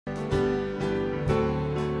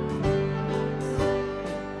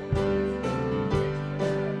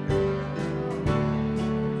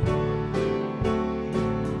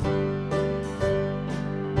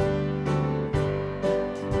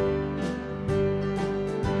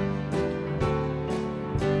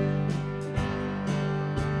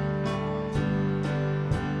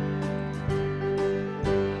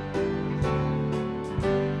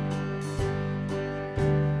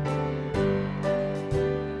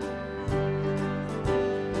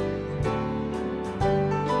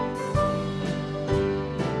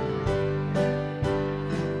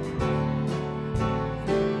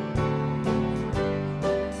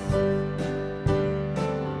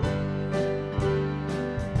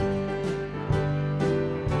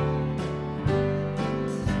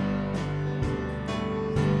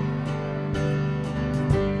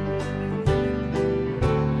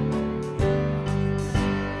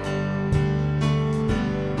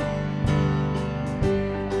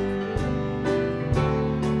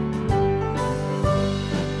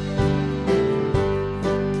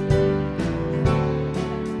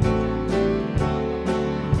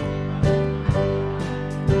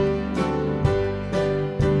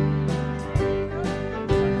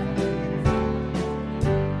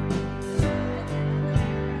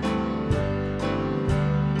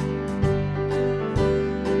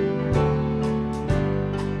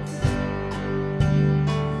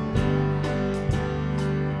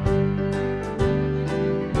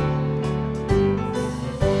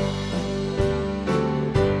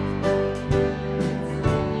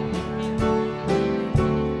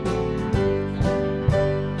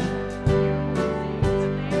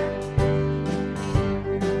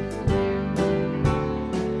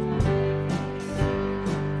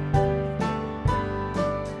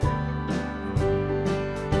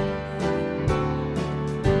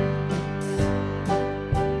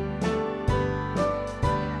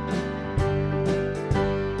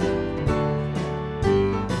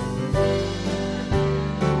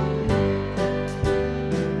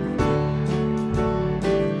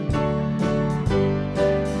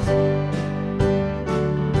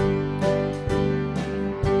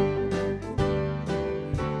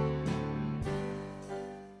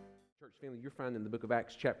find in the book of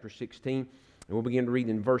Acts chapter 16. And we'll begin to read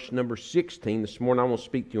in verse number 16. This morning I want to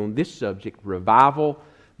speak to you on this subject, revival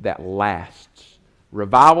that lasts.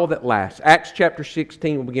 Revival that lasts. Acts chapter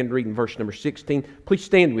 16, we'll begin to read in verse number 16. Please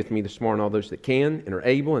stand with me this morning, all those that can and are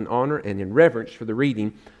able, in honor and in reverence for the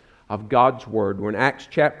reading of God's Word. We're in Acts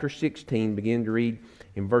chapter 16, begin to read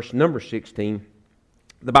in verse number 16.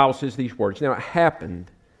 The Bible says these words, "Now it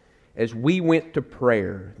happened, as we went to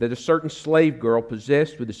prayer, that a certain slave girl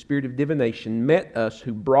possessed with the spirit of divination met us,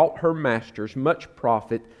 who brought her masters much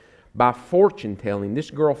profit by fortune telling. This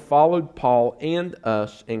girl followed Paul and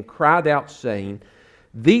us and cried out, saying,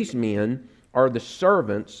 These men are the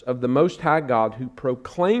servants of the Most High God, who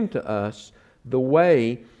proclaim to us the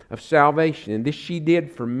way of salvation. And this she did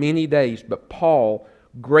for many days. But Paul,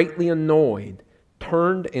 greatly annoyed,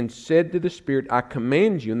 turned and said to the spirit, I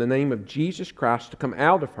command you in the name of Jesus Christ to come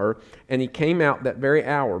out of her. And he came out that very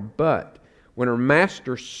hour. But when her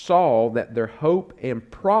masters saw that their hope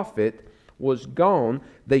and profit was gone,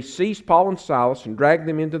 they seized Paul and Silas and dragged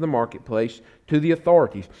them into the marketplace to the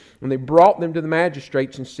authorities. And they brought them to the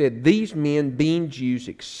magistrates and said, These men, being Jews,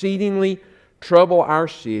 exceedingly trouble our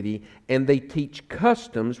city, and they teach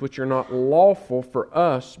customs which are not lawful for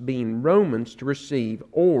us, being Romans, to receive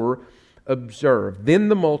or observe. Then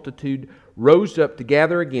the multitude rose up to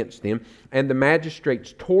gather against them, and the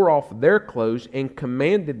magistrates tore off their clothes and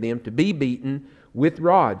commanded them to be beaten with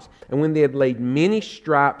rods. And when they had laid many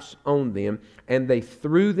stripes on them, and they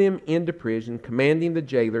threw them into prison, commanding the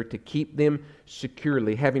jailer to keep them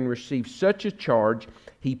securely. Having received such a charge,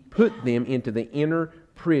 he put them into the inner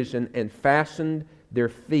prison and fastened their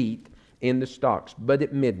feet in the stocks. But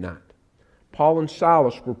at midnight, Paul and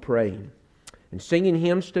Silas were praying and singing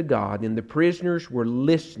hymns to God, and the prisoners were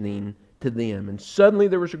listening to them. And suddenly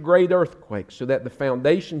there was a great earthquake, so that the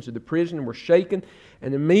foundations of the prison were shaken,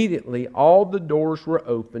 and immediately all the doors were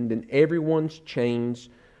opened, and everyone's chains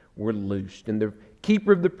were loosed. And the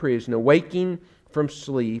keeper of the prison, awaking from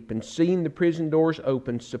sleep and seeing the prison doors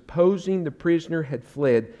open, supposing the prisoner had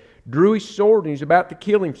fled, drew his sword, and he was about to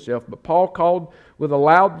kill himself. But Paul called with a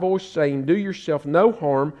loud voice, saying, Do yourself no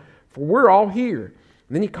harm, for we're all here.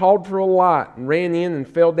 Then he called for a light and ran in and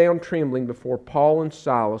fell down trembling before Paul and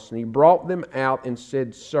Silas. And he brought them out and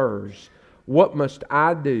said, Sirs, what must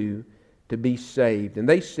I do to be saved? And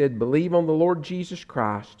they said, Believe on the Lord Jesus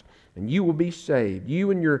Christ, and you will be saved,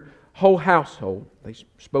 you and your whole household. They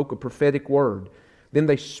spoke a prophetic word. Then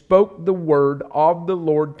they spoke the word of the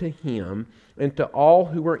Lord to him and to all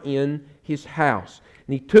who were in his house.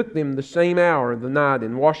 And he took them the same hour of the night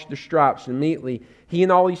and washed their stripes. And immediately he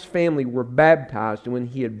and all his family were baptized. And when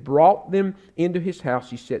he had brought them into his house,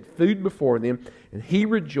 he set food before them. And he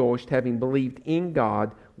rejoiced, having believed in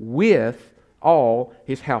God with all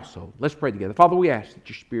his household. Let's pray together. Father, we ask that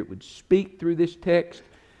your Spirit would speak through this text.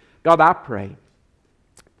 God, I pray,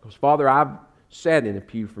 because Father, I've sat in a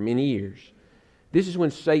pew for many years. This is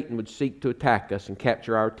when Satan would seek to attack us and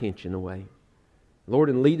capture our attention away. Lord,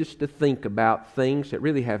 and lead us to think about things that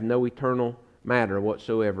really have no eternal matter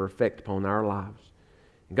whatsoever effect upon our lives.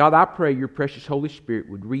 And God, I pray your precious Holy Spirit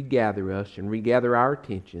would regather us and regather our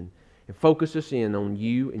attention and focus us in on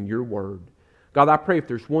you and your word. God, I pray if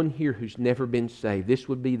there's one here who's never been saved, this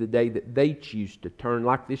would be the day that they choose to turn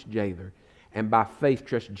like this jailer and by faith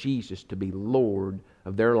trust Jesus to be Lord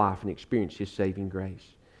of their life and experience his saving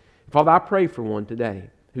grace. Father, I pray for one today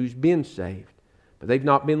who's been saved, but they've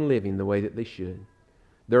not been living the way that they should.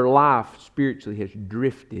 Their life spiritually has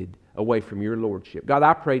drifted away from your lordship. God,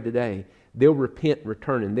 I pray today they'll repent and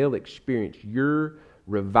return, and they'll experience your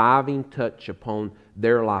reviving touch upon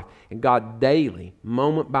their life. And God, daily,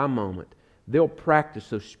 moment by moment, they'll practice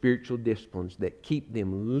those spiritual disciplines that keep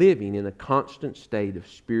them living in a constant state of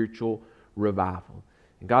spiritual revival.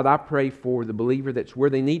 And God, I pray for the believer that's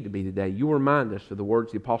where they need to be today. You remind us of the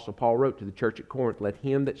words the Apostle Paul wrote to the church at Corinth, Let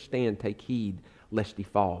him that stand take heed lest he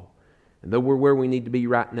fall. And though we're where we need to be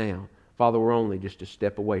right now, Father, we're only just a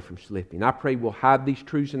step away from slipping. I pray we'll hide these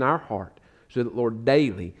truths in our heart so that, Lord,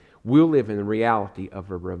 daily we'll live in the reality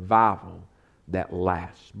of a revival that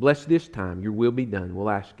lasts. Bless this time. Your will be done.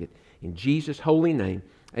 We'll ask it in Jesus' holy name.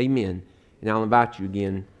 Amen. And I'll invite you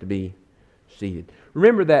again to be seated.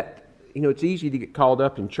 Remember that, it's easy to get caught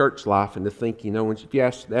up in church life and to think, if you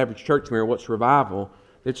ask the average church member what's revival,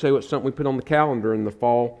 they'd say what's something we put on the calendar in the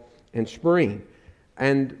fall and spring.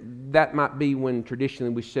 And that might be when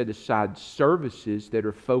traditionally we set aside services that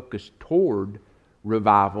are focused toward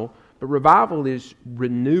revival. But revival is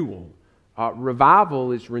renewal.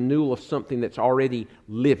 Revival is renewal of something that's already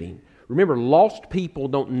living. Remember, lost people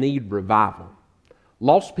don't need revival.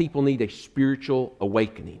 Lost people need a spiritual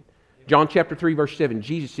awakening. John chapter 3, verse 7,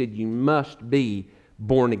 Jesus said, you must be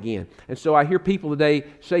born again. And so I hear people today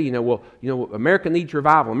say, America needs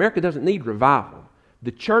revival. America doesn't need revival.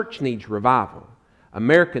 The church needs revival.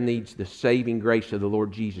 America needs the saving grace of the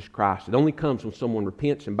Lord Jesus Christ. It only comes when someone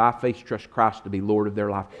repents and by faith trusts Christ to be Lord of their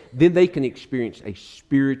life. Then they can experience a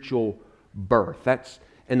spiritual birth. That's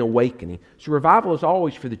an awakening. So revival is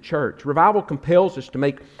always for the church. Revival compels us to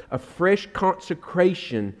make a fresh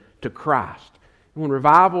consecration to Christ. And when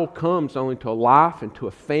revival comes only to a life and to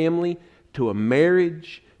a family, to a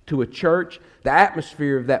marriage, to a church, the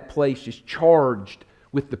atmosphere of that place is charged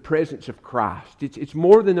with the presence of Christ. It's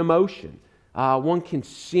more than emotion. One can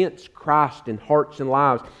sense Christ in hearts and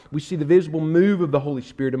lives. We see the visible move of the Holy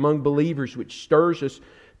Spirit among believers, which stirs us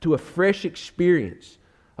to a fresh experience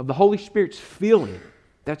of the Holy Spirit's filling.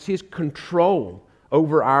 That's His control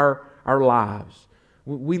over our lives.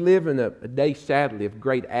 We live in a day, sadly, of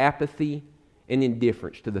great apathy and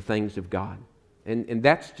indifference to the things of God. And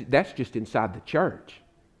that's just inside the church.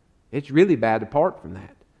 It's really bad apart from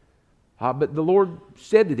that. But the Lord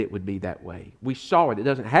said that it would be that way. We saw it. It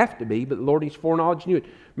doesn't have to be, but the Lord in His foreknowledge knew it.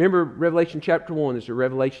 Remember, Revelation chapter 1 is a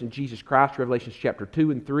revelation of Jesus Christ. Revelations chapter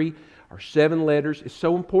 2 and 3 are 7 letters. It's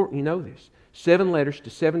so important you know this. 7 letters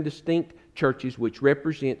to 7 distinct churches, which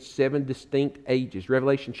represent 7 distinct ages.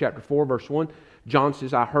 Revelation chapter 4, verse 1, John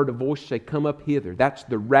says, I heard a voice say, come up hither. That's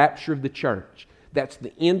the rapture of the church. That's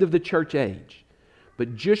the end of the church age.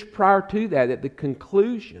 But just prior to that, at the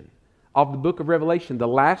conclusion of the book of Revelation, the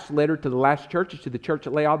last letter to the last church is to the church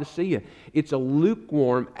at Laodicea. It's a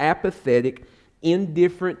lukewarm, apathetic,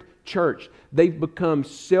 indifferent church. They've become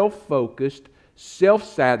self-focused,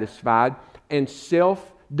 self-satisfied, and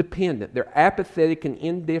self-dependent. They're apathetic and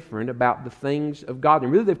indifferent about the things of God.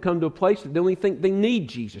 And really they've come to a place that they only think they need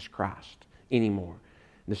Jesus Christ anymore.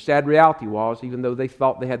 And the sad reality was, even though they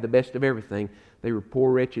thought they had the best of everything, they were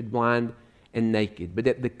poor, wretched, blind, and naked. But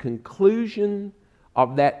at the conclusion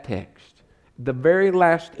of that text, the very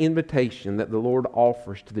last invitation that the Lord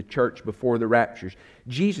offers to the church before the raptures,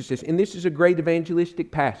 Jesus says, and this is a great evangelistic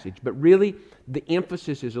passage, but really the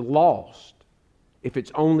emphasis is lost if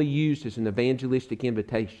it's only used as an evangelistic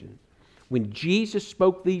invitation. When Jesus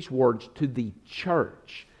spoke these words to the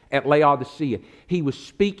church at Laodicea, He was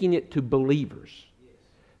speaking it to believers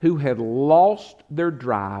who had lost their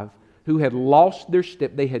drive, who had lost their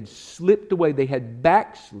step, they had slipped away, they had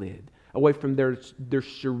backslid away from their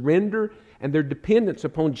surrender and their dependence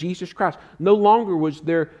upon Jesus Christ. No longer was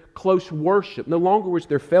there close worship. No longer was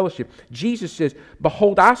there fellowship. Jesus says,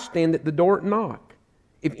 behold, I stand at the door and knock.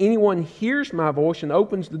 If anyone hears my voice and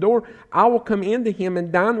opens the door, I will come into him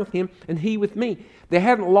and dine with him and he with me. They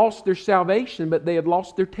hadn't lost their salvation, but they had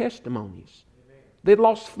lost their testimonies. They had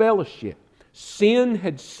lost fellowship. Sin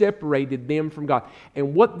had separated them from God.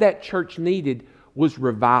 And what that church needed was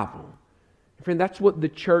revival. Friend, that's what the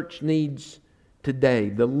church needs today.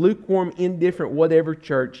 The lukewarm, indifferent, whatever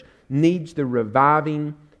church needs the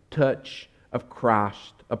reviving touch of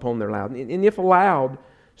Christ upon their lives. And if allowed,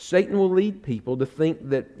 Satan will lead people to think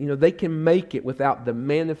that they can make it without the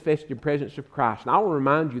manifested presence of Christ. And I will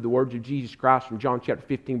remind you the words of Jesus Christ from John chapter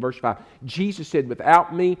 15, verse 5. Jesus said,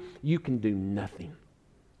 without me, you can do nothing.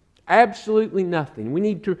 Absolutely nothing. We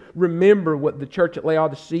need to remember what the church at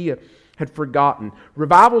Laodicea had forgotten.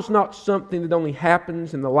 Revival is not something that only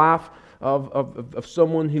happens in the life of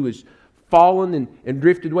someone who has fallen and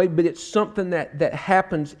drifted away, but it's something that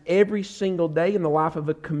happens every single day in the life of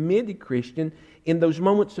a committed Christian in those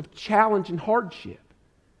moments of challenge and hardship.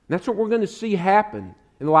 And that's what we're going to see happen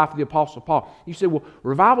in the life of the Apostle Paul. You say, well,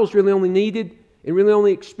 revival is really only needed and really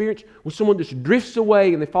only experienced when someone just drifts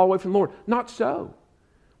away and they fall away from the Lord. Not so.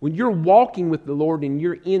 When you're walking with the Lord and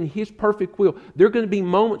you're in His perfect will, there are going to be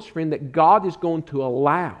moments, friend, that God is going to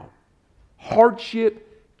allow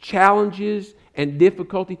hardship, challenges, and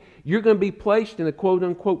difficulty. You're going to be placed in a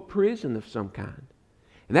quote-unquote prison of some kind.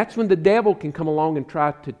 And that's when the devil can come along and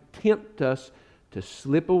try to tempt us to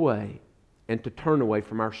slip away and to turn away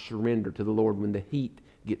from our surrender to the Lord when the heat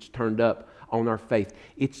gets turned up on our faith.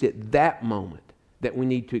 It's at that moment that we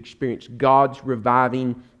need to experience God's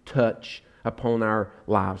reviving touch upon our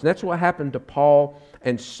lives. And that's what happened to Paul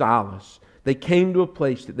and Silas. They came to a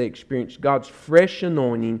place that they experienced God's fresh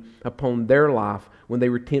anointing upon their life when they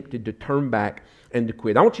were tempted to turn back and to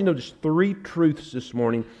quit. I want you to know just 3 truths this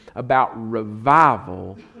morning about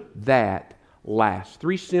revival that lasts.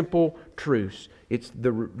 3 simple truths. It's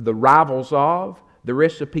the rivals of, the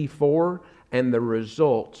recipe for, and the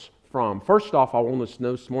results from. First off, I want us to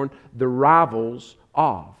know this morning the rivals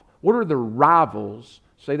of. What are the rivals?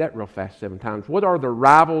 Say that real fast 7 times. What are the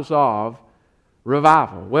rivals of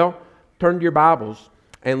revival? Well, turn to your Bibles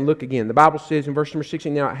and look again. The Bible says in verse number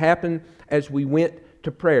 16, now it happened as we went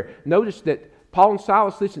to prayer. Notice that Paul and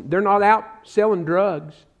Silas, listen, they're not out selling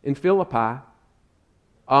drugs in Philippi.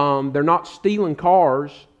 They're not stealing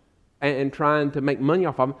cars and trying to make money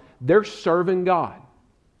off of them. They're serving God.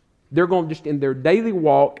 They're going just in their daily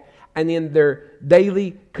walk and in their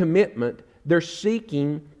daily commitment, they're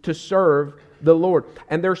seeking to serve the Lord.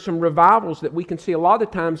 And there's some revivals that we can see. A lot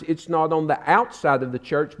of times it's not on the outside of the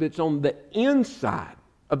church, but it's on the inside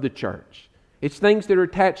of the church. It's things that are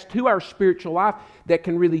attached to our spiritual life that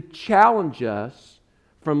can really challenge us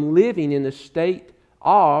from living in a state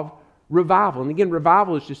of revival. And again,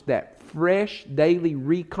 revival is just that fresh daily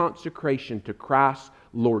reconsecration to Christ's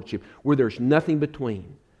Lordship, where there's nothing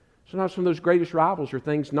between. Sometimes some of those greatest revivals are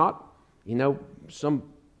things not, some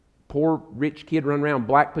poor rich kid running around in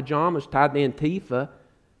black pajamas tied to Antifa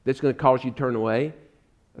that's going to cause you to turn away.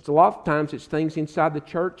 It's a lot of times it's things inside the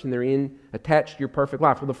church and they're attached to your perfect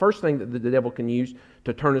life. Well, the first thing that the devil can use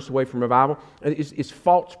to turn us away from revival is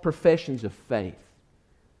false professions of faith.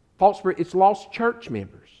 It's lost church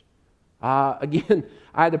members. Again,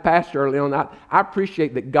 I had a pastor early on. I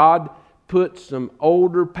appreciate that God put some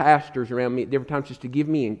older pastors around me at different times just to give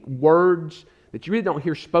me words that you really don't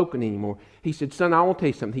hear spoken anymore. He said, son, I want to tell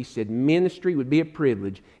you something. He said, ministry would be a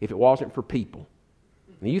privilege if it wasn't for people.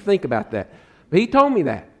 Now you think about that. But he told me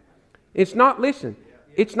that. It's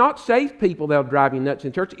not saved people that'll drive you nuts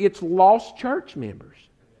in church. It's lost church members.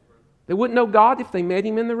 They wouldn't know God if they met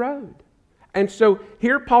Him in the road. And so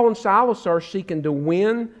here Paul and Silas are seeking to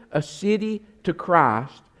win a city to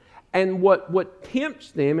Christ. And what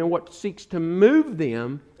tempts them and what seeks to move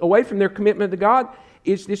them away from their commitment to God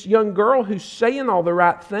is this young girl who's saying all the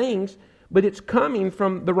right things, but it's coming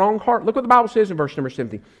from the wrong heart. Look what the Bible says in verse number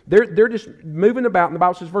 17. They're just moving about, and the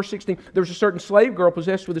Bible says, verse 16, there was a certain slave girl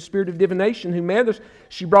possessed with the spirit of divination who met us.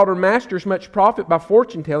 She brought her masters much profit by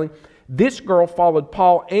fortune telling. This girl followed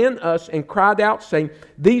Paul and us and cried out, saying,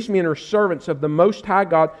 these men are servants of the Most High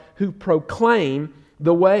God who proclaim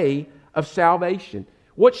the way of salvation.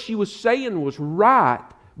 What she was saying was right,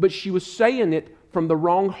 but she was saying it from the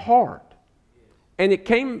wrong heart. And it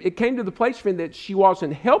came to the place, friend, that she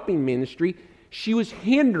wasn't helping ministry, she was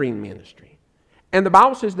hindering ministry. And the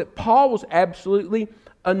Bible says that Paul was absolutely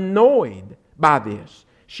annoyed by this.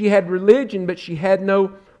 She had religion, but she had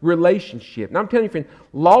no relationship. And I'm telling you, friend,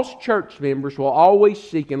 lost church members will always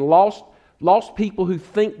seek, and lost people who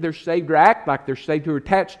think they're saved or act like they're saved, who are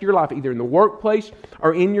attached to your life, either in the workplace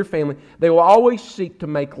or in your family, they will always seek to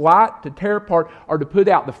make light, to tear apart, or to put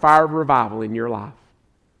out the fire of revival in your life.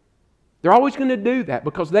 They're always going to do that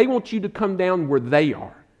because they want you to come down where they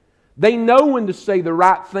are. They know when to say the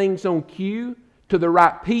right things on cue to the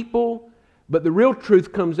right people, but the real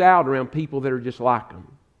truth comes out around people that are just like them.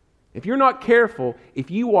 If you're not careful,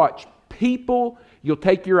 if you watch people, you'll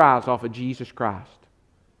take your eyes off of Jesus Christ.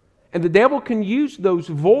 And the devil can use those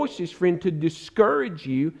voices, friend, to discourage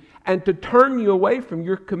you and to turn you away from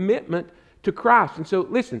your commitment to Christ. And so,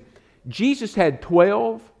 listen, Jesus had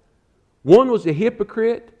 12. One was a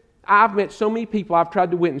hypocrite. I've met so many people I've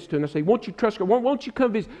tried to witness to, and I say, won't you trust God? Won't you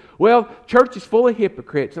come visit? Well, church is full of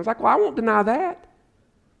hypocrites. And I was like, well, I won't deny that.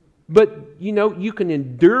 But, you can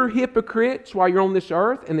endure hypocrites while you're on this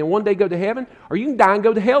earth and then one day go to heaven, or you can die and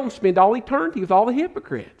go to hell and spend all eternity with all the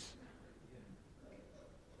hypocrites.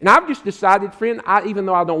 And I've just decided, friend, even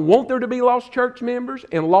though I don't want there to be lost church members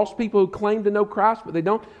and lost people who claim to know Christ, but they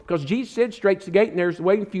don't, because Jesus said, straight's the gate, and there's the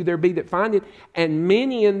way, and few there be that find it. And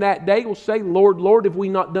many in that day will say, Lord, Lord, have we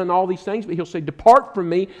not done all these things? But He'll say, depart from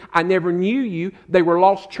me, I never knew you. They were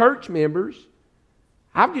lost church members.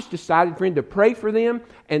 I've just decided, friend, to pray for them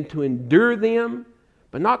and to endure them,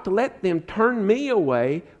 but not to let them turn me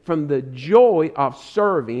away from the joy of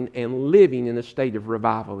serving and living in a state of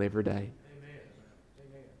revival every day.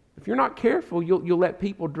 If you're not careful, you'll let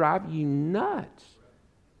people drive you nuts.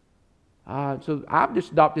 So I've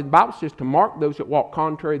just adopted, the Bible says, to mark those that walk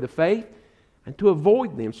contrary to the faith and to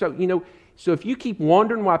avoid them. So, so if you keep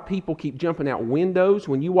wondering why people keep jumping out windows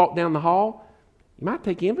when you walk down the hall, you might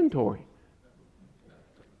take inventory.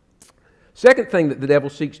 Second thing that the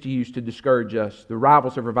devil seeks to use to discourage us, the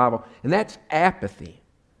rivals of revival, and that's apathy.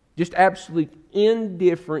 Just absolute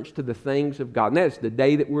indifference to the things of God. And that is the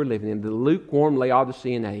day that we're living in, the lukewarm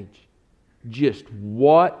Laodicean age. Just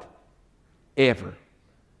whatever.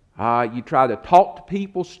 You try to talk to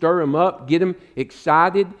people, stir them up, get them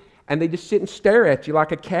excited, and they just sit and stare at you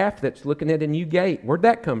like a calf that's looking at a new gate. Where'd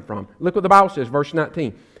that come from? Look what the Bible says, verse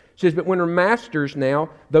 19. It says, but when her masters now,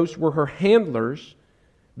 those were her handlers,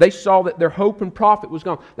 they saw that their hope and profit was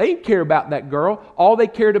gone. They didn't care about that girl. All they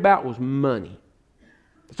cared about was money.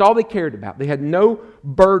 That's all they cared about. They had no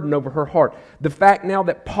burden over her heart. The fact now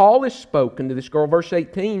that Paul has spoken to this girl, verse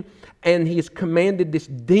 18, and he has commanded this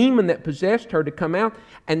demon that possessed her to come out,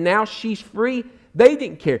 and now she's free, they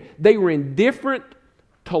didn't care. They were indifferent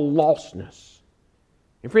to lostness.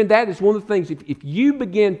 And friend, that is one of the things, if you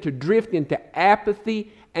begin to drift into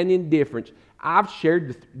apathy and indifference, I've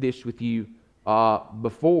shared this with you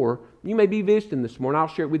before. You may be visiting this morning. I'll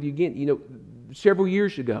share it with you again. Several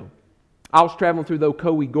years ago, I was traveling through the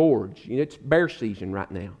Ocoee Gorge. It's bear season right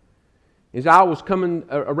now. As I was coming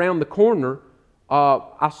around the corner,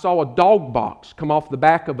 I saw a dog box come off the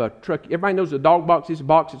back of a truck. Everybody knows what a dog box is, a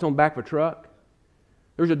box that's on the back of a truck.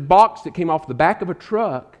 There was a box that came off the back of a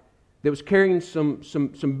truck that was carrying some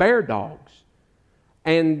bear dogs.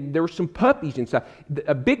 And there were some puppies inside.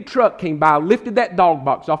 A big truck came by, lifted that dog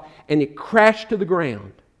box off, and it crashed to the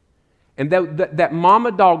ground. And that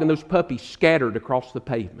mama dog and those puppies scattered across the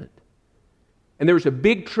pavement. And there was a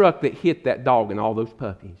big truck that hit that dog and all those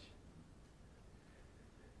puppies.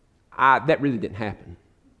 That really didn't happen.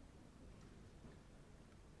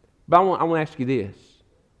 But I want to ask you this.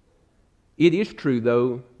 It is true,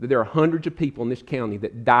 though, that there are hundreds of people in this county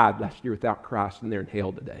that died last year without Christ, and they're in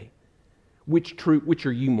hell today. Which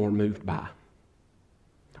are you more moved by?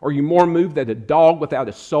 Are you more moved that a dog without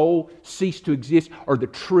a soul cease to exist, or the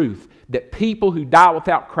truth that people who die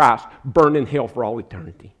without Christ burn in hell for all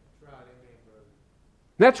eternity?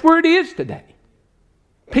 That's where it is today.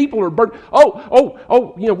 People are burned.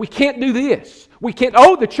 We can't do this. We can't,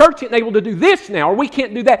 the church isn't able to do this now, or we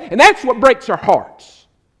can't do that. And that's what breaks our hearts.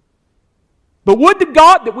 But would to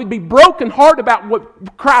God that we'd be broken heart about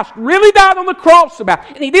what Christ really died on the cross about.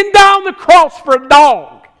 And He didn't die on the cross for a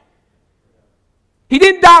dog. He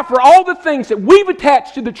didn't die for all the things that we've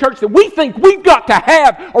attached to the church that we think we've got to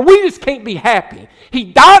have, or we just can't be happy. He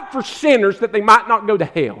died for sinners that they might not go to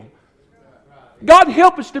hell. God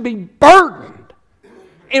help us to be burdened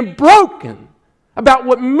and broken about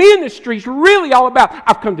what ministry is really all about.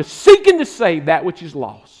 I've come to seek and to save that which is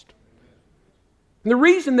lost. And the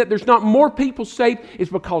reason that there's not more people saved is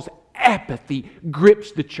because apathy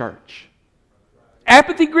grips the church.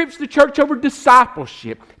 Apathy grips the church over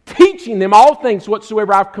discipleship, teaching them all things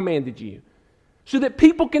whatsoever I've commanded you, so that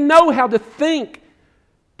people can know how to think,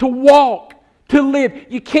 to walk, to live.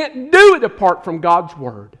 You can't do it apart from God's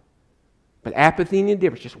Word. But apathy and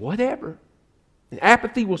indifference, just whatever. And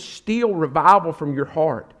apathy will steal revival from your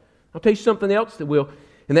heart. I'll tell you something else that will,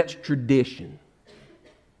 and that's tradition.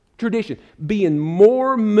 Tradition. Being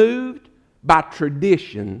more moved by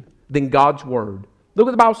tradition than God's Word. Look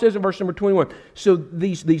what the Bible says in verse number 21. So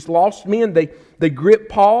these lost men, they grip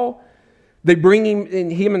Paul. They bring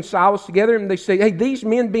him and Silas together, and they say, hey, these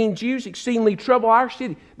men being Jews exceedingly trouble our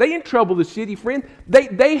city. They didn't trouble the city, friend.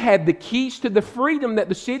 They had the keys to the freedom that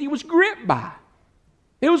the city was gripped by.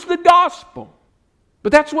 It was the gospel.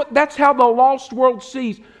 But that's how the lost world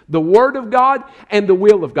sees the Word of God and the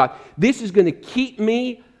will of God. This is going to keep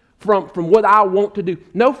me from what I want to do.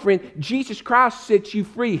 No, friend, Jesus Christ sets you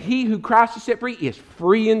free. He who Christ has set free is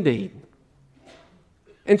free indeed.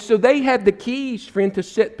 And so they had the keys, friend, to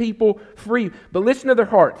set people free. But listen to their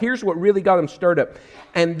heart. Here's what really got them stirred up.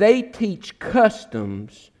 And they teach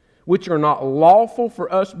customs which are not lawful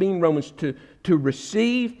for us, being Romans, to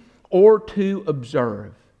receive or to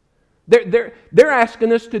observe. They're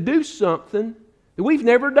asking us to do something that we've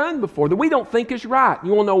never done before, that we don't think is right.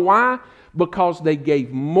 You want to know why? Because they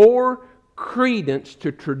gave more credence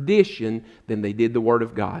to tradition than they did the Word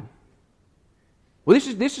of God. Well,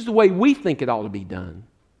 this is the way we think it ought to be done.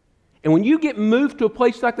 And when you get moved to a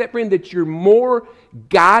place like that, friend, that you're more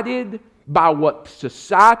guided by what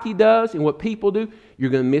society does and what people do, you're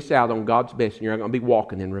going to miss out on God's best, and you're not going to be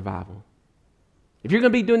walking in revival. If you're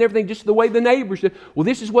going to be doing everything just the way the neighbors do, well,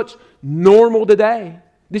 this is what's normal today.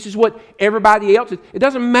 This is what everybody else is. It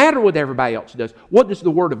doesn't matter what everybody else does. What does the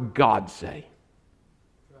Word of God say?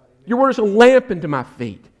 Your Word is a lamp into my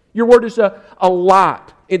feet. Your Word is a light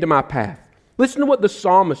into my path. Listen to what the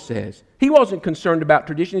psalmist says. He wasn't concerned about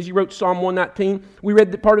tradition as he wrote Psalm 119. We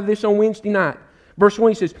read the part of this on Wednesday night. Verse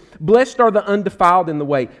 1, he says, blessed are the undefiled in the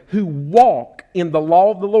way, who walk in the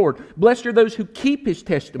law of the Lord. Blessed are those who keep His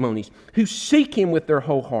testimonies, who seek Him with their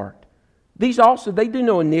whole heart. These also, they do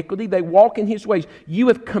no iniquity. They walk in His ways. You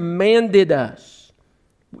have commanded us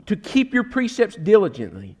to keep your precepts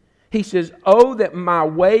diligently. He says, oh, that my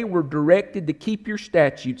way were directed to keep your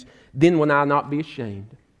statutes, then will I not be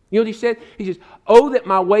ashamed. You know what he said? He says, oh, that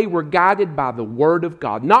my way were guided by the Word of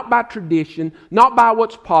God. Not by tradition, not by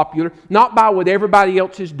what's popular, not by what everybody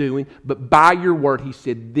else is doing, but by your Word. He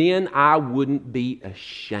said, then I wouldn't be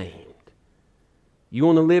ashamed. You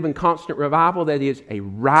want to live in constant revival? That is a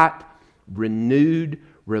right, renewed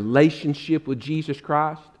relationship with Jesus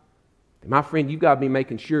Christ, my friend, you've got to be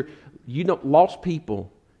making sure you don't, lost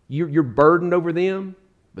people, you're burdened over them,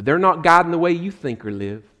 but they're not guiding the way you think or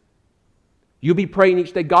live. You'll be praying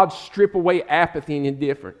each day, God, strip away apathy and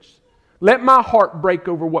indifference. Let my heart break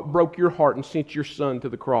over what broke your heart and sent your Son to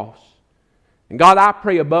the cross. And God, I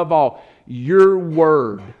pray above all, your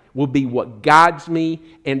Word will be what guides me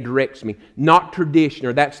and directs me. Not tradition,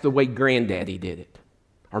 or that's the way Granddaddy did it.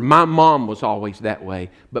 Or my mom was always that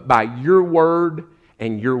way. But by your Word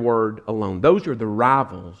and your Word alone. Those are the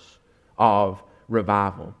rivals of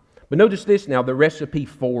revival. But notice this now, the recipe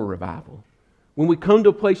for revival. When we come to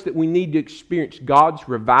a place that we need to experience God's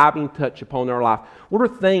reviving touch upon our life, what are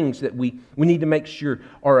things that we need to make sure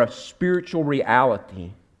are a spiritual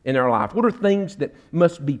reality in our life? What are things that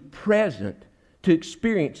must be present to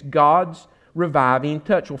experience God's reviving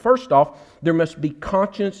touch? Well, first off, there must be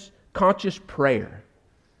conscious prayer.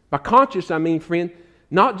 By conscious, I mean, friend,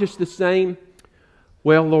 not just the same,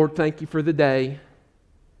 well, Lord, thank you for the day.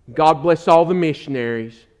 God bless all the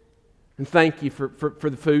missionaries. And thank you for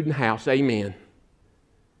the food and house. Amen.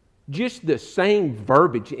 Just the same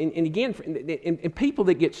verbiage. And again, and people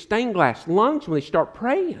that get stained glass lungs when they start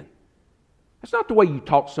praying. That's not the way you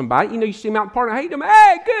talk to somebody. You see them out in the park, I hate them.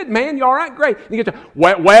 Hey, good, man. You all right? Great. And you get to,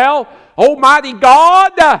 well, Almighty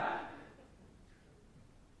God.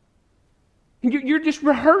 And you're just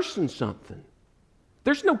rehearsing something.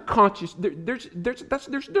 There's no conscious, there's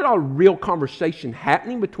not a real conversation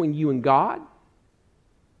happening between you and God.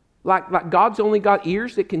 Like God's only got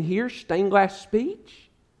ears that can hear stained glass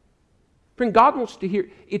speech. Friend, God wants to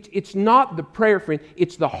hear. It's not the prayer, friend.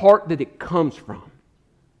 It's the heart that it comes from.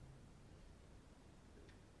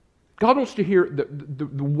 God wants to hear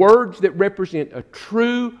the words that represent a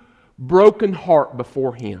true, broken heart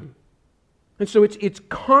before Him. And so it's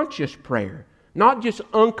conscious prayer. Not just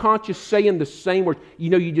unconscious saying the same words.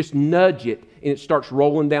 You just nudge it and it starts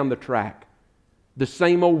rolling down the track. The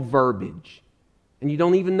same old verbiage. And you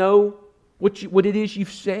don't even know what it is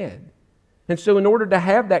you've said. And so in order to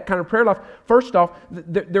have that kind of prayer life, first off,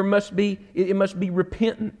 it must be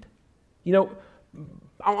repentant.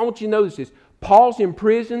 I want you to notice this. Paul's in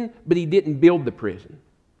prison, but he didn't build the prison.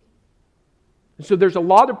 And so there's a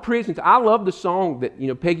lot of prisons. I love the song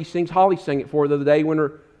that Peggy sings. Holly sang it for her the other day when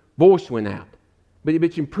her voice went out. But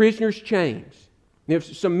it's in prisoner's chains.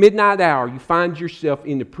 If some midnight hour you find yourself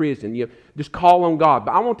in the prison, you just call on God.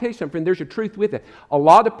 But I want to tell you something, friend, there's a truth with it. A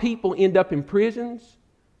lot of people end up in prisons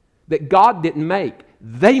that God didn't make.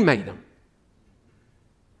 They made them.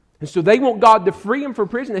 And so they want God to free them from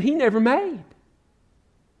prison that He never made.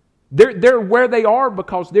 They're where they are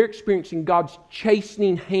because they're experiencing God's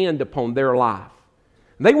chastening hand upon their life.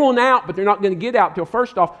 They want out, but they're not going to get out till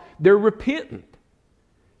first off, they're repentant.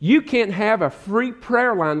 You can't have a free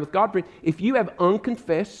prayer line with God if you have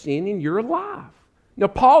unconfessed sin in your life. Now,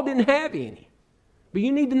 Paul didn't have any. But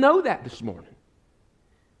you need to know that this morning.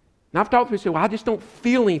 Now, I've talked to people who say, well, I just don't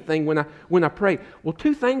feel anything when I pray. Well,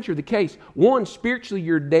 two things are the case. One, spiritually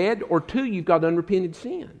you're dead, or two, you've got unrepented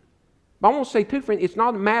sin. But I want to say, too, friend, it's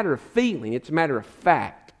not a matter of feeling. It's a matter of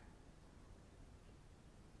fact.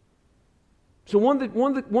 So one of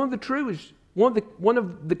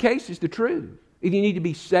the cases, the truth. If you need to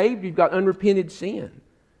be saved, you've got unrepented sin.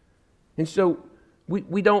 And so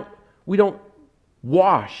we don't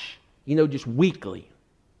wash, just weekly.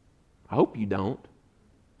 I hope you don't.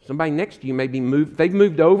 Somebody next to you may be moved. They've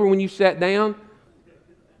moved over when you sat down.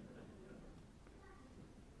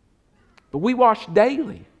 But we wash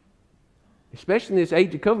daily. Especially in this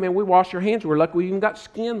age of COVID, man, we wash our hands. We're lucky we even got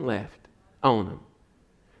skin left on them.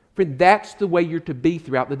 Friend, that's the way you're to be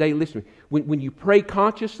throughout the day. Listen, when you pray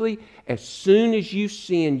consciously, as soon as you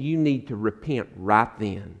sin, you need to repent right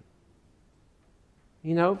then.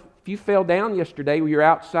 If you fell down yesterday when you're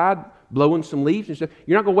outside blowing some leaves and stuff,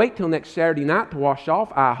 you're not going to wait till next Saturday night to wash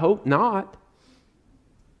off. I hope not.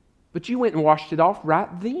 But you went and washed it off right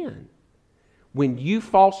then. When you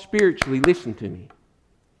fall spiritually, listen to me,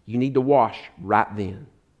 you need to wash right then.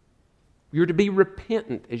 You're to be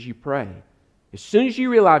repentant as you pray. As soon as you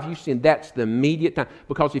realize you sin, that's the immediate time.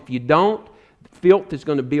 Because if you don't, filth is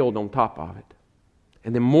going to build on top of it.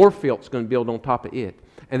 And then more filth is going to build on top of it.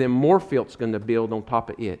 And then more filth is going to build on top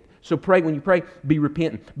of it. So pray, when you pray, be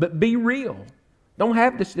repentant. But be real. Don't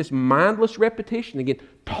have this mindless repetition again.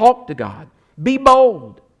 Talk to God. Be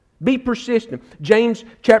bold. Be persistent. James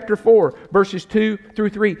chapter 4, verses 2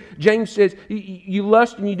 through 3. James says, you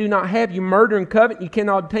lust and you do not have. You murder and covet and you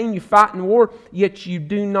cannot obtain. You fight in war, yet you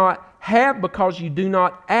do not have because you do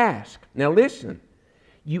not ask. Now listen.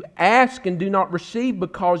 You ask and do not receive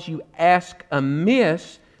because you ask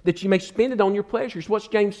amiss, that you may spend it on your pleasures. What's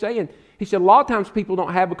James saying? He said a lot of times people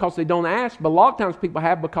don't have because they don't ask, but a lot of times people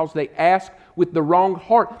have because they ask with the wrong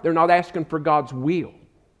heart. They're not asking for God's will.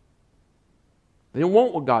 They don't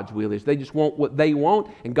want what God's will is. They just want what they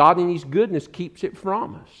want, and God in His goodness keeps it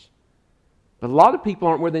from us. But a lot of people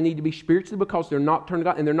aren't where they need to be spiritually because they're not turning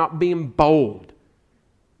to God and they're not being bold.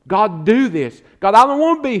 God, do this. God, I don't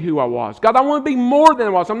want to be who I was. God, I want to be more than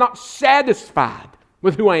I was. I'm not satisfied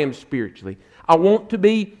with who I am spiritually. I want to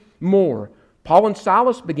be more. Paul and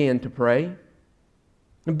Silas began to pray.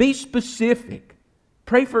 And be specific.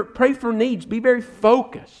 Pray for needs. Be very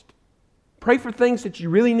focused. Pray for things that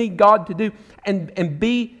you really need God to do. And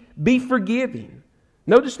be forgiving.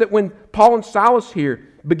 Notice that when Paul and Silas here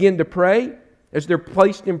begin to pray, as they're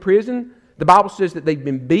placed in prison, the Bible says that they've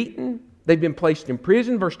been beaten. They've been placed in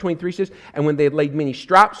prison. Verse 23 says, and when they had laid many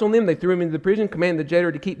stripes on them, they threw them into the prison, commanded the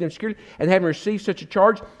jailer to keep them securely. And having received such a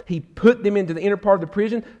charge, he put them into the inner part of the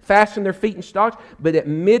prison, fastened their feet in stocks. But at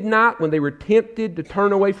midnight, when they were tempted to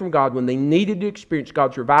turn away from God, when they needed to experience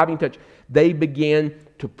God's reviving touch, they began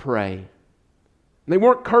to pray. They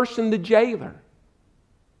weren't cursing the jailer.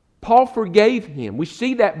 Paul forgave him. We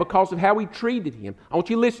see that because of how he treated him. I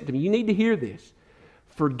want you to listen to me. You need to hear this.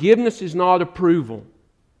 Forgiveness is not approval.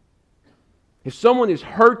 If someone has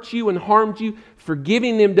hurt you and harmed you,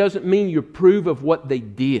 forgiving them doesn't mean you approve of what they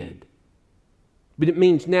did. But it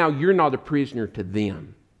means now you're not a prisoner to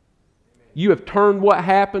them. You have turned what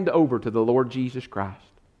happened over to the Lord Jesus Christ.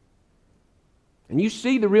 And you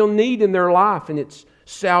see the real need in their life, and it's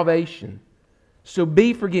salvation. So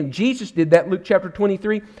be forgiven. Jesus did that, Luke chapter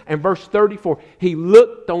 23 and verse 34. He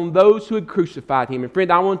looked on those who had crucified Him. And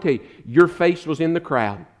friend, I want to tell you, your face was in the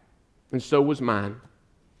crowd, and so was mine.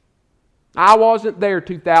 I wasn't there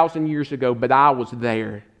 2,000 years ago, but I was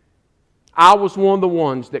there. I was one of the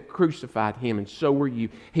ones that crucified Him, and so were you.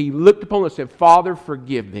 He looked upon us and said, Father,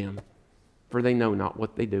 forgive them, for they know not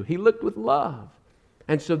what they do. He looked with love.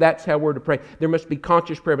 And so that's how we're to pray. There must be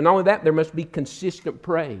conscious prayer. But not only that, there must be consistent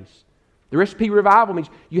praise. The Recipe Revival means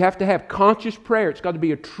you have to have conscious prayer. It's got to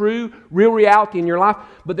be a true, real reality in your life.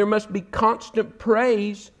 But there must be constant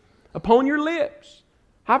praise upon your lips.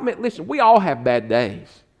 Listen, we all have bad days.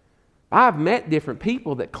 I've met different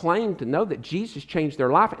people that claim to know that Jesus changed their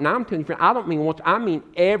life. And I'm telling you, friend, I don't mean once. I mean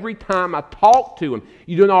every time I talk to them.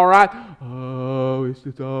 You doing all right? Oh, it's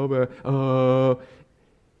just all bad. Oh.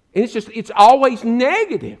 And it's always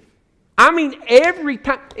negative. I mean every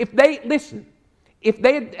time. If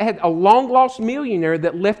they had a long-lost millionaire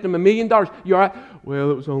that left them $1 million, you're all right?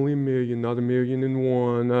 Well, it was only $1 million, not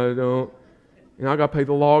 $1,000,001. I got to pay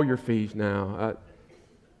the lawyer fees now.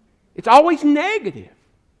 It's always negative.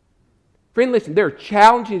 Friend, listen, there are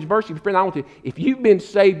challenges, adversity. Friend, I want you, if you've been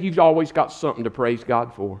saved, you've always got something to praise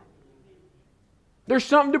God for. There's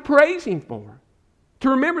something to praise Him for. To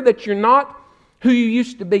remember that you're not who you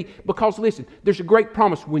used to be. Because listen, there's a great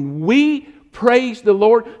promise. When we praise the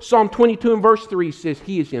Lord, Psalm 22 and verse 3 says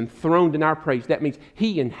He is enthroned in our praise. That means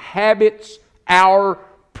He inhabits our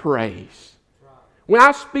praise. When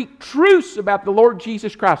I speak truths about the Lord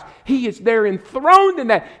Jesus Christ, He is there enthroned in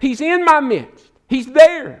that. He's in my midst. He's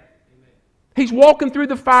there. He's walking through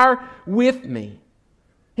the fire with me.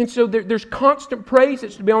 And so there's constant praise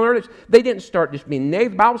that's to be on earth. They didn't start just being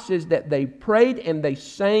negative. The Bible says that they prayed and they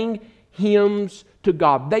sang hymns to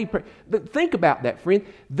God. They pray. Think about that, friend.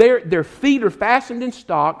 Their feet are fastened in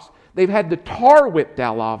stocks. They've had the tar whipped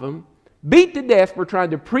out of them, beat to death for trying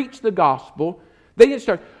to preach the gospel. They didn't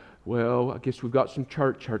start, well, I guess we've got some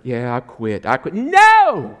church hurt. Yeah, I quit.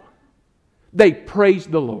 No! They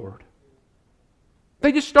praised the Lord.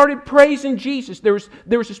 They just started praising Jesus. There was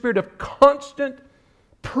a spirit of constant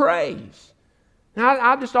praise. Now,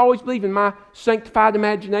 I just always believe in my sanctified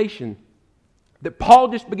imagination that Paul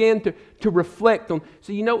just began to reflect on.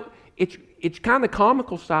 So, it's kind of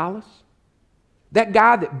comical, Silas. That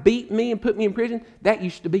guy that beat me and put me in prison, that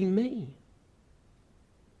used to be me.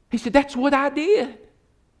 He said, that's what I did.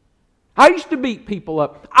 I used to beat people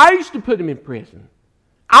up. I used to put them in prison.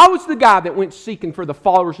 I was the guy that went seeking for the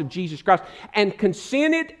followers of Jesus Christ and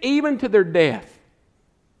consented even to their death.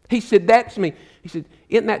 He said, that's me. He said,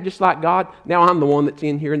 isn't that just like God? Now I'm the one that's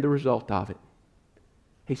in here and the result of it.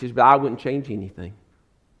 He says, but I wouldn't change anything.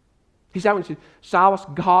 He said, Silas,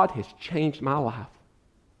 God has changed my life.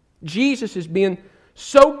 Jesus has been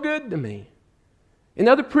so good to me. And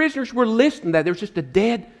other prisoners were listening to that. There was just a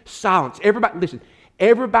dead silence.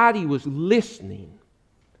 Everybody was listening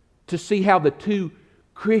to see how the two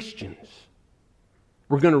Christians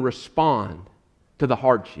were going to respond to the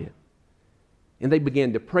hardship. And they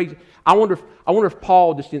began to praise. I wonder if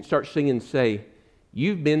Paul just didn't start singing and say,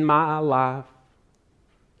 you've been my life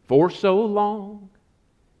for so long.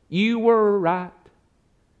 You were right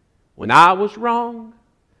when I was wrong.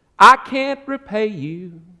 I can't repay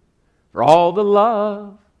you for all the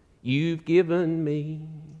love you've given me.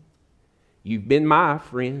 You've been my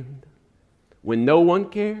friend when no one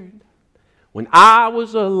cared, when I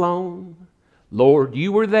was alone. Lord,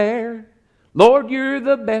 you were there. Lord, you're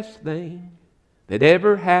the best thing that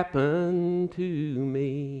ever happened to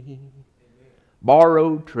me.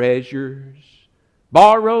 Borrowed treasures,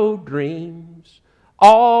 borrowed dreams,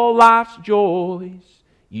 all life's joys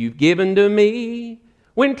you've given to me.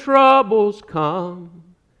 When troubles come,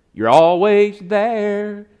 you're always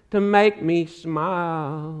there to make me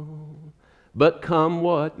smile. But come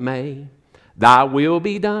what may, thy will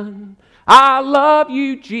be done. I love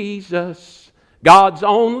you, Jesus, God's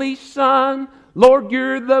only Son. Lord,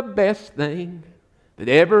 you're the best thing that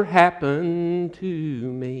ever happened to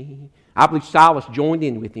me. I believe Silas joined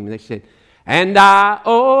in with him and they said, and I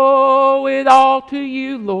owe it all to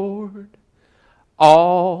you, Lord.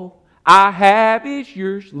 All I have is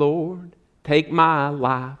yours, Lord. Take my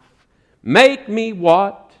life, make me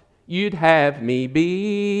what you'd have me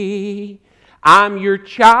be. I'm your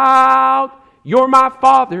child, you're my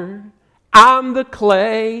father. I'm the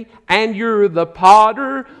clay and you're the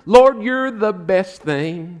potter. Lord, you're the best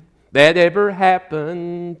thing that ever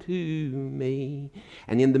happened to me.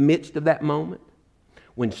 And in the midst of that moment,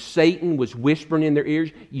 when Satan was whispering in their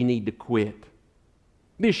ears, you need to quit.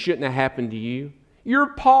 This shouldn't have happened to you.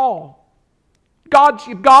 You're Paul.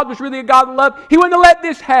 If God was really a God of love, He wouldn't have let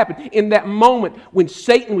this happen. In that moment, when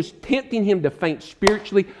Satan was tempting him to faint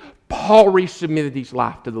spiritually, Paul resubmitted his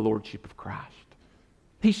life to the Lordship of Christ.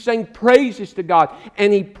 He sang praises to God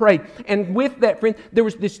and he prayed. And with that, friend, there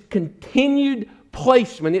was this continued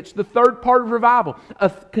placement. It's the third part of revival. A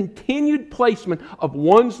continued placement of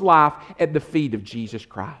one's life at the feet of Jesus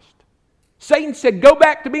Christ. Satan said, go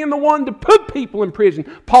back to being the one to put people in prison.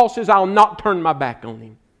 Paul says, I'll not turn my back on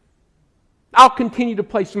him. I'll continue to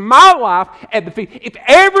place my life at the feet. If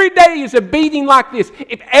every day is a beating like this,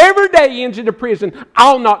 if every day ends in a prison,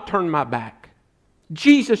 I'll not turn my back.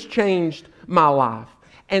 Jesus changed my life.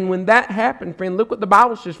 And when that happened, friend, look what the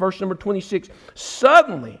Bible says, verse number 26.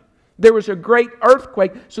 Suddenly, there was a great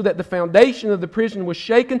earthquake so that the foundation of the prison was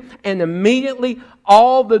shaken, and immediately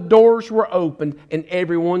all the doors were opened and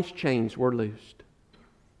everyone's chains were loosed.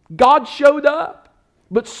 God showed up.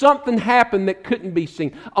 But something happened that couldn't be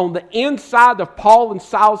seen. On the inside of Paul and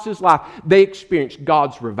Silas's life, they experienced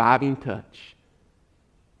God's reviving touch.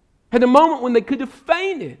 At a moment when they could have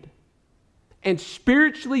fainted and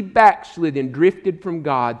spiritually backslid and drifted from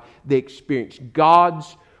God, they experienced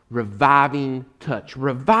God's reviving touch.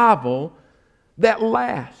 Revival that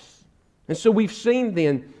lasts. And so we've seen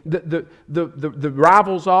then the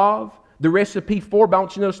rivals of, the recipe for, but I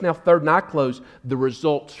want you to notice now, third, and I close, the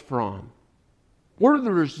results from. What are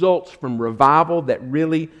the results from revival that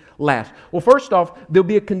really lasts? Well, first off, there'll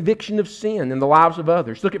be a conviction of sin in the lives of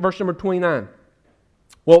others. Look at verse number 29.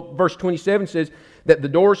 Well, verse 27 says that the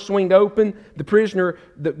doors swing open. The prisoner,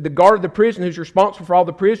 the guard of the prison who's responsible for all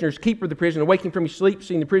the prisoners, keeper of the prison, awaking from his sleep,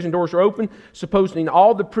 seeing the prison doors are open, supposing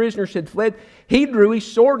all the prisoners had fled, he drew his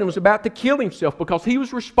sword and was about to kill himself because he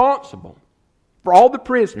was responsible for all the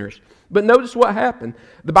prisoners. But notice what happened.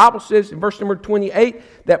 The Bible says in verse number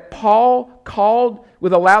 28 that Paul called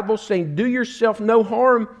with a loud voice saying, do yourself no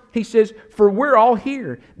harm. He says, for we're all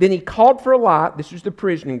here. Then he called for a light. This was the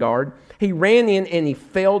prison guard. He ran in and he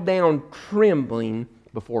fell down trembling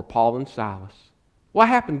before Paul and Silas. What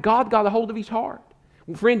happened? God got a hold of his heart.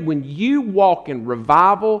 Friend, when you walk in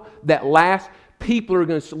revival that lasts, lost people are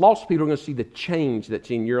going to see the change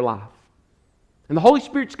that's in your life. And the Holy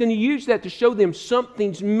Spirit's going to use that to show them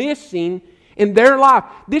something's missing in their life.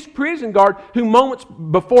 This prison guard, who moments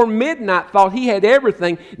before midnight thought he had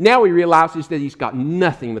everything, now he realizes that he's got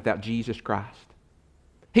nothing without Jesus Christ.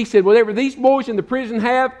 He said, whatever these boys in the prison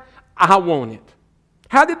have, I want it.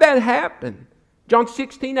 How did that happen? John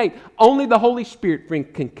 16:8. Only the Holy Spirit,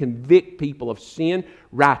 friend, can convict people of sin,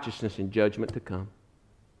 righteousness, and judgment to come.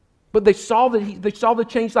 But they saw the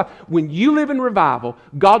changed life. When you live in revival,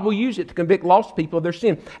 God will use it to convict lost people of their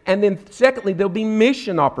sin. And then secondly, there'll be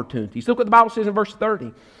mission opportunities. Look what the Bible says in verse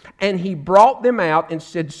 30. And he brought them out and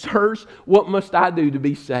said, sirs, what must I do to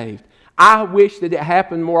be saved? I wish that it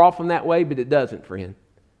happened more often that way, but it doesn't, friend.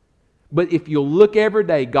 But if you'll look every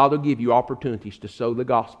day, God will give you opportunities to sow the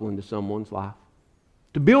gospel into someone's life.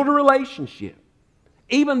 To build a relationship.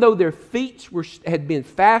 Even though their feet had been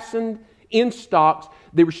fastened in stocks,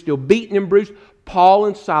 they were still beaten and bruised. Paul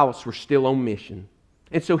and Silas were still on mission.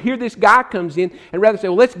 And so here this guy comes in, and rather than say,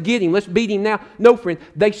 well, let's get him, let's beat him now. No, friend,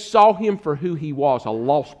 they saw him for who he was, a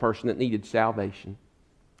lost person that needed salvation.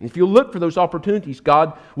 And if you look for those opportunities,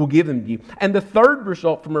 God will give them to you. And the third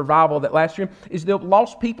result from revival that lasts year is the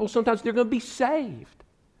lost people, sometimes they're going to be saved.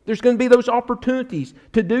 There's going to be those opportunities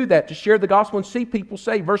to do that, to share the gospel and see people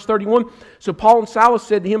saved. Verse 31, so Paul and Silas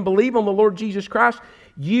said to him, believe on the Lord Jesus Christ,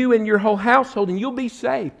 you and your whole household, and you'll be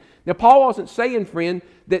saved. Now, Paul wasn't saying, friend,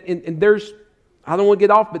 that and there's, I don't want to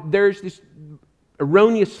get off, but there's this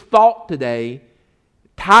erroneous thought today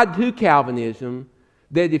tied to Calvinism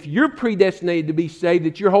that if you're predestinated to be saved,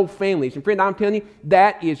 that your whole family is. And friend, I'm telling you,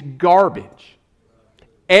 that is garbage.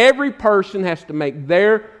 Every person has to make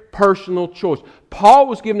their personal choice. Paul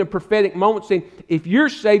was given a prophetic moment saying, if you're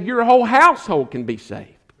saved, your whole household can be saved.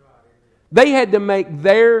 They had to make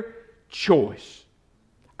their choice.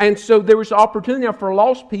 And so there was opportunity now for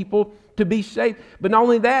lost people to be saved. But not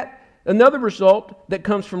only that, another result that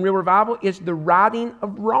comes from real revival is the righting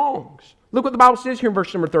of wrongs. Look what the Bible says here in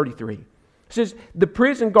verse number 33. It says, the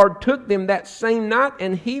prison guard took them that same night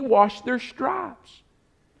and he washed their stripes.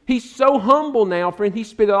 He's so humble now, friend. He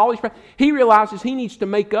spit out all his pride. He realizes he needs to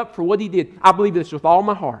make up for what he did. I believe this with all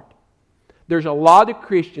my heart. There's a lot of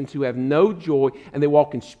Christians who have no joy and they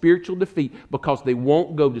walk in spiritual defeat because they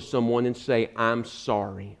won't go to someone and say, I'm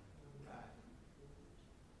sorry.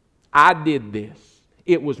 I did this.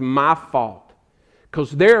 It was my fault.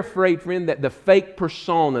 Because they're afraid, friend, that the fake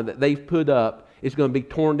persona that they've put up is going to be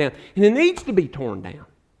torn down. And it needs to be torn down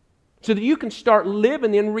so that you can start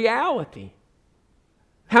living in reality.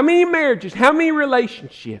 How many marriages, how many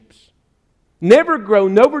relationships never grow,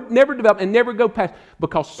 never develop, and never go past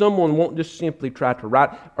because someone won't just simply try to right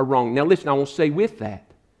a wrong. Now listen, I want to say with that,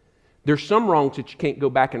 there's some wrongs that you can't go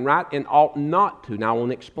back and right and ought not to. Now I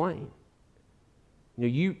want to explain. You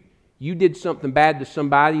know, you did something bad to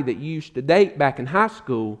somebody that you used to date back in high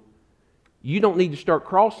school. You don't need to start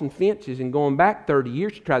crossing fences and going back 30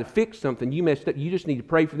 years to try to fix something you messed up. You just need to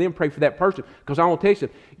pray for them, pray for that person. Because I want to tell you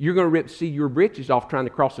something, you're going to rip see your britches off trying to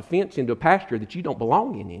cross a fence into a pasture that you don't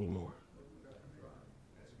belong in anymore.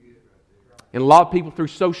 And a lot of people through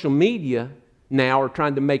social media now are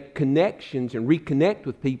trying to make connections and reconnect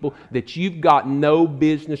with people that you've got no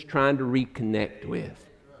business trying to reconnect with.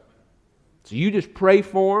 So you just pray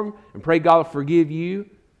for them and pray God will forgive you.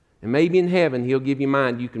 And maybe in heaven He'll give you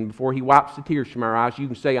mind. You can, before He wipes the tears from our eyes, you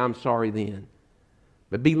can say, I'm sorry then.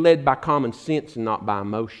 But be led by common sense and not by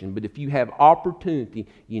emotion. But if you have opportunity,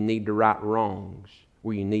 you need to right wrongs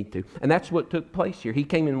where you need to. And that's what took place here. He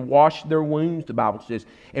came and washed their wounds, the Bible says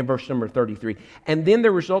in verse number 33. And then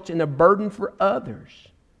there results in a burden for others.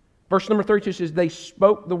 Verse number 32 says, they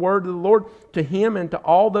spoke the word of the Lord to him and to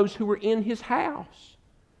all those who were in his house.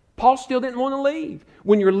 Paul still didn't want to leave.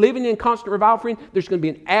 When you're living in constant revival, friend, there's going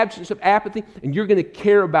to be an absence of apathy, and you're going to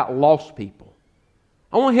care about lost people.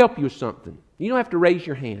 I want to help you with something. You don't have to raise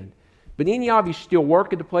your hand. But any of you still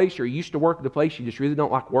work at the place or used to work at the place you just really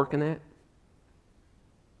don't like working at?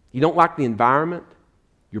 You don't like the environment?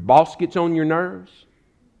 Your boss gets on your nerves?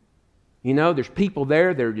 You know, there's people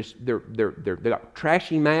there, they've got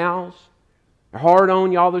trashy mouths, they're hard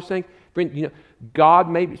on you, all those things. Friend, you know, God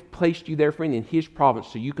maybe placed you there, friend, in His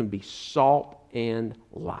providence so you can be salt and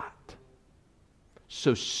light.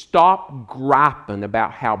 So stop griping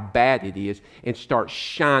about how bad it is and start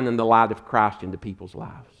shining the light of Christ into people's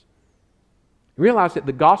lives. Realize that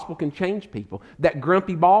the gospel can change people. That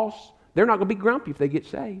grumpy boss, they're not going to be grumpy if they get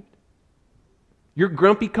saved. Your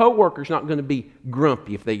grumpy coworker's not going to be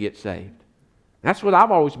grumpy if they get saved. That's what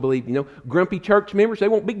I've always believed. You know, grumpy church members, they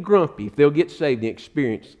won't be grumpy if they'll get saved and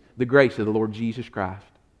experience the grace of the Lord Jesus Christ.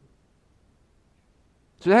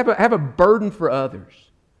 So have a burden for others.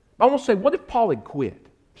 I want to say, what if Paul had quit?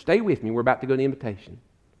 Stay with me, we're about to go to invitation.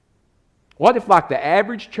 What if, like the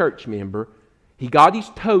average church member, he got his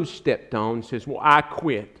toes stepped on and says, well, I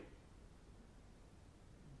quit.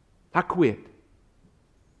 I quit.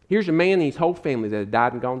 Here's a man and his whole family that had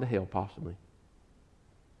died and gone to hell, possibly.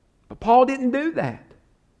 But Paul didn't do that.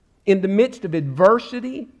 In the midst of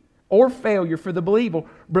adversity or failure for the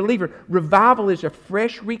believer, revival is a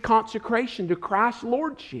fresh reconsecration to Christ's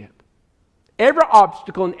lordship. Every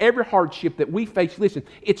obstacle and every hardship that we face, listen,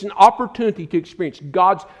 it's an opportunity to experience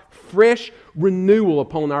God's fresh renewal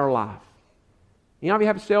upon our life. Any of you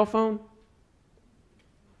have a cell phone?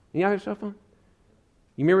 Any of you have a cell phone?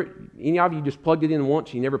 You remember, any of you just plugged it in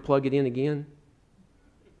once, you never plug it in again?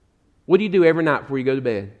 What do you do every night before you go to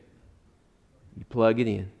bed? You plug it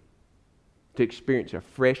in to experience a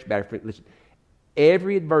fresh battle. Listen,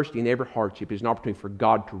 every adversity and every hardship is an opportunity for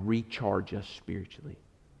God to recharge us spiritually,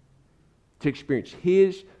 to experience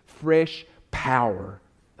His fresh power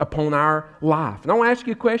upon our life. And I want to ask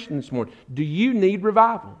you a question this morning. Do you need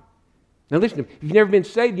revival? Now listen, if you've never been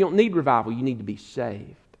saved, you don't need revival. You need to be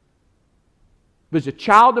saved. But as a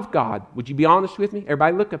child of God, would you be honest with me?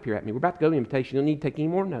 Everybody look up here at me. We're about to go to invitation. You don't need to take any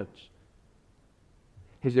more notes.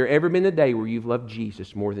 Has there ever been a day where you've loved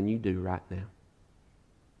Jesus more than you do right now?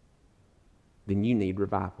 Then you need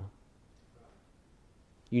revival.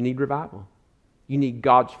 You need revival. You need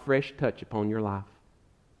God's fresh touch upon your life.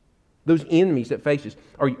 Those enemies that face us,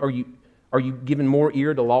 are you giving more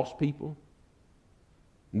ear to lost people?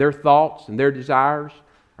 Their thoughts and their desires?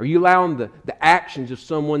 Are you allowing the actions of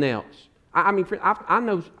someone else? I mean,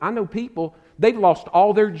 I know people, they've lost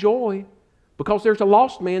all their joy because there's a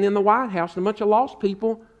lost man in the White House and a bunch of lost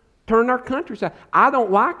people turn our countryside. I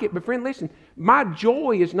don't like it, but friend, listen, my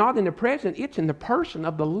joy is not in the present, it's in the person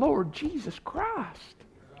of the Lord Jesus Christ.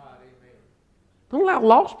 Don't allow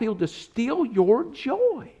lost people to steal your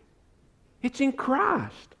joy. It's in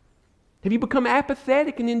Christ. Have you become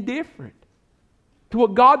apathetic and indifferent to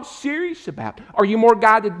what God's serious about? Are you more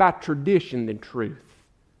guided by tradition than truth?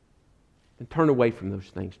 And turn away from those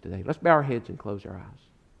things today. Let's bow our heads and close our eyes.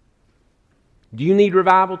 Do you need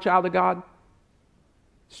revival, child of God?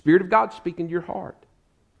 The Spirit of God speaking to your heart.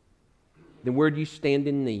 Then where do you stand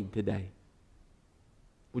in need today?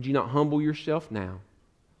 Would you not humble yourself now?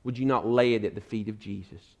 Would you not lay it at the feet of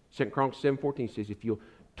Jesus? 2 Chronicles 7:14 says, if you'll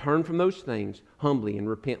turn from those things humbly and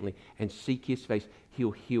repentantly and seek His face, He'll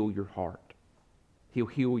heal your heart. He'll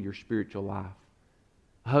heal your spiritual life.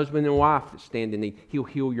 A husband and wife that stand in need, He'll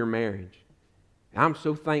heal your marriage. And I'm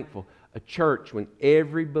so thankful. A church, when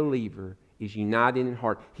every believer is united in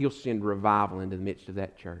heart, He'll send revival into the midst of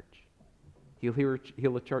that church. He'll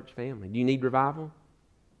heal a church family. Do you need revival?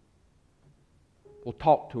 Well,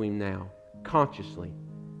 talk to Him now, consciously.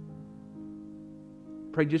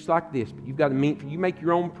 Pray just like this, but you've got to mean, you make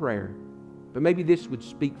your own prayer. But maybe this would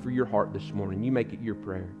speak for your heart this morning. You make it your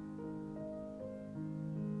prayer.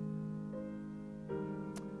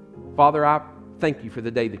 Father, I thank You for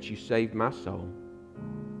the day that You saved my soul.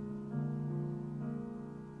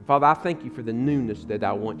 Father, I thank You for the newness that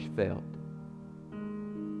I once felt.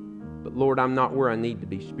 But Lord, I'm not where I need to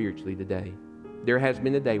be spiritually today. There has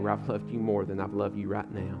been a day where I've loved You more than I've loved You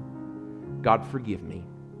right now. God, forgive me.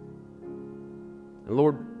 And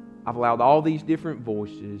Lord, I've allowed all these different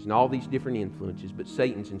voices and all these different influences, but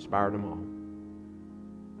Satan's inspired them all.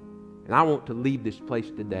 And I want to leave this place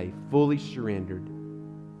today fully surrendered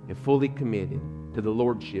and fully committed to the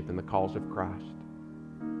Lordship and the cause of Christ.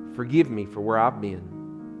 Forgive me for where I've been.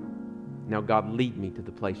 Now, God, lead me to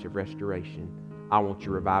the place of restoration. I want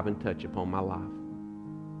Your reviving touch upon my life.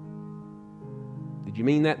 Did you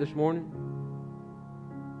mean that this morning?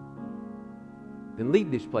 Then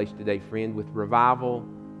leave this place today, friend, with revival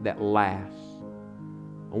that lasts.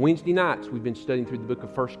 On Wednesday nights, we've been studying through the book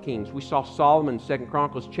of 1 Kings. We saw Solomon in 2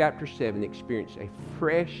 Chronicles chapter 7 experience a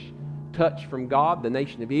fresh touch from God. The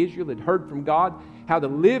nation of Israel had heard from God how to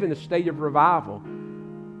live in a state of revival.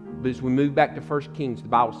 But as we move back to 1 Kings, the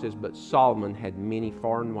Bible says, but Solomon had many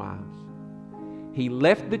foreign wives. He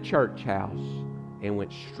left the church house and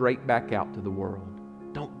went straight back out to the world.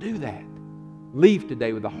 Don't do that. Leave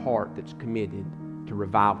today with a heart that's committed to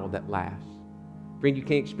revival that lasts. Friend, you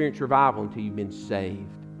can't experience revival until you've been saved.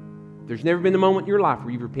 There's never been a moment in your life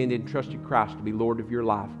where you've repented and trusted Christ to be Lord of your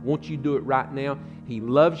life. Won't you do it right now? He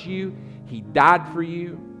loves you. He died for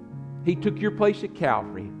you. He took your place at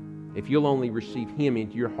Calvary. If you'll only receive Him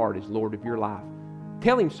into your heart as Lord of your life.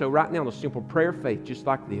 Tell Him so right now in a simple prayer of faith just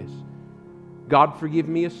like this. God, forgive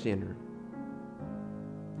me a sinner.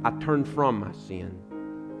 I turn from my sin.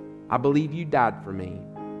 I believe You died for me.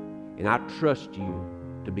 And I trust You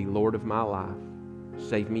to be Lord of my life.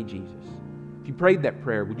 Save me, Jesus. If you prayed that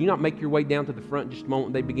prayer, would you not make your way down to the front in just a moment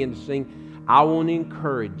when they begin to sing? I want to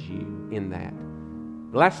encourage you in that.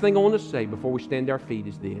 The last thing I want to say before we stand to our feet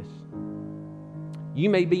is this. You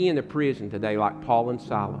may be in a prison today like Paul and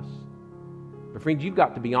Silas. But friends, you've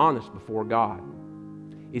got to be honest before God.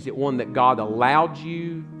 Is it one that God allowed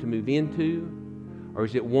you to move into? Or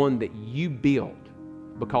is it one that you built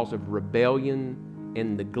because of rebellion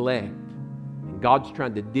and neglect? And God's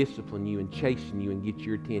trying to discipline you and chasten you and get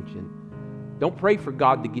your attention. Don't pray for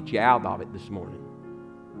God to get you out of it this morning.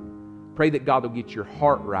 Pray that God will get your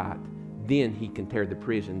heart right. Then He can tear the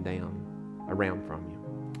prison down around from you.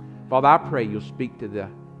 Father, I pray You'll speak to the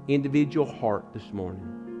individual heart this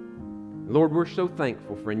morning. Lord, we're so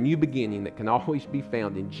thankful for a new beginning that can always be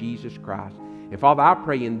found in Jesus Christ. And Father, I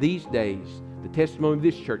pray in these days, the testimony of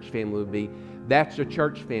this church family will be, that's a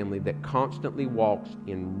church family that constantly walks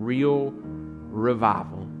in real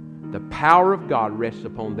revival. The power of God rests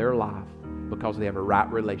upon their life because they have a right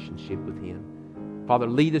relationship with Him. Father,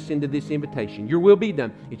 lead us into this invitation. Your will be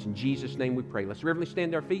done. It's in Jesus' name we pray. Let's reverently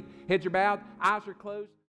stand to our feet. Heads are bowed, eyes are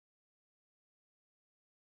closed.